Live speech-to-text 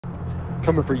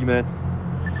Coming for you, man.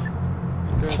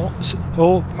 Okay.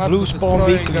 Oh, blue spawn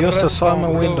vehicle just outside my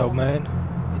window, man.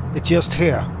 It's just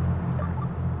here.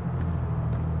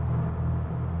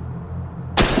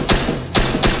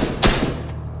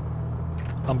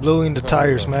 I'm blowing the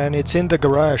tires, man. It's in the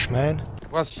garage, man.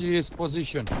 What's his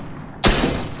position?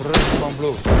 Red spawn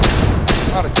blue.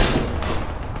 Mark.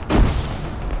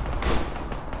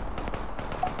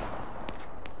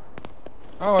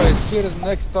 Oh, it's here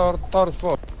next to Tower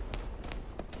 4.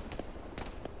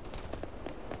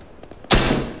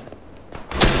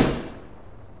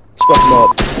 Let's fuck him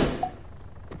up.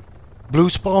 Blue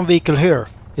spawn vehicle here.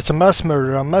 It's a mass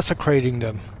murder. I'm massacring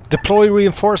them. Deploy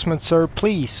reinforcements, sir,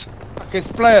 please. Okay, it's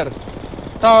player.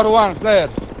 Tower 1, player.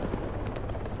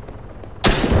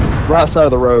 Right side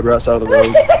of the road, right side of the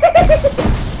road.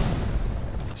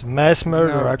 It's a mass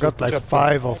murder. No, I got like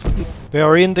 5 of them. They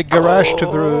are in the garage to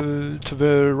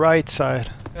the right side.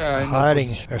 Yeah, I know.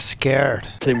 Hiding. They're scared.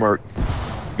 Teamwork.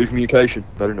 Good communication.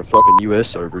 Better than fucking US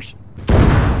servers.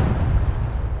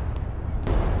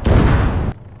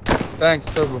 Thanks,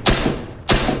 Turbo.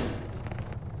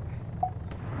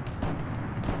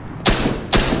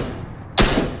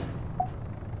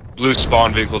 Blue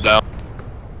spawn vehicle down.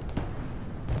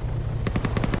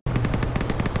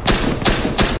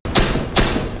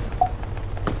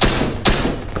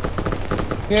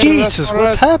 Jesus,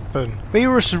 what happened? We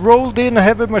just rolled in a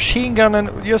heavy machine gun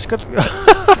and just got...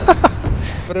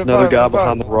 Another guy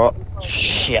behind the rock.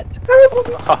 Shit.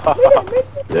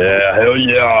 Yeah, hell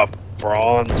yeah,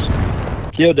 Franz.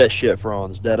 Killed that shit,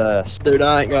 Franz, dead ass. Dude,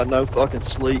 I ain't got no fucking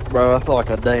sleep, bro. I feel like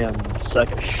a damn sack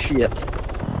of shit.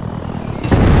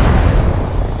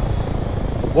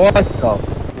 What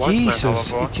the?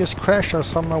 Jesus, it just crashed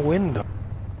us on my window.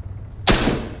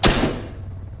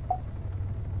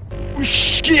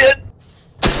 Shit!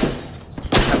 I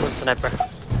was sniper.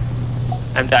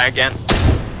 I'm dying again.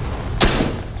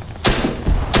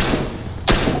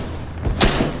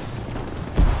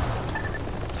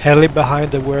 Heli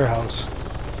behind the warehouse.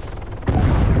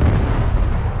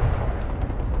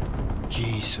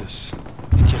 Jesus,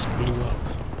 it just blew up.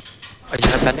 Are you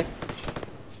not panic?